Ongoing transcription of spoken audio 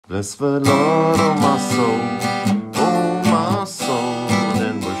Bless the Lord, oh my soul,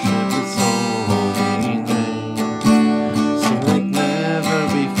 and worship His holy name. Sing like never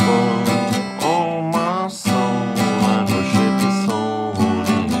before, oh my soul, and worship His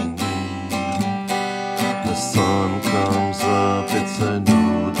holy name. The sun comes up, it's a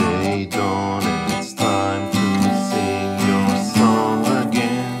new day dawn, and it's time to sing your song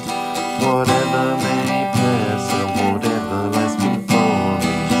again. Whatever may pass and whatever lies before me,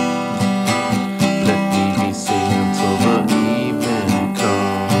 let me be singing till the evening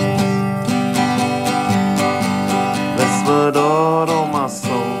comes. Bless the Lord, oh my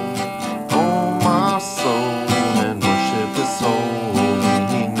soul, and worship His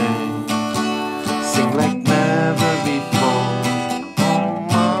holy name. Sing like never before, oh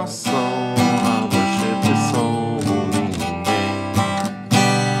my soul, I worship His holy name.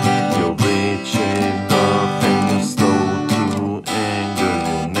 You're rich in love and you're slow to anger.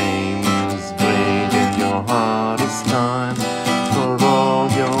 Your name is great and your heart is kind. For all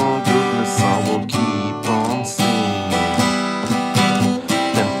your goodness I will keep on singing.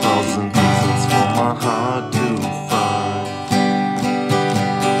 10,000 reasons for my heart to find.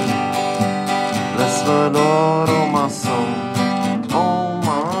 Bless the Lord, oh my soul,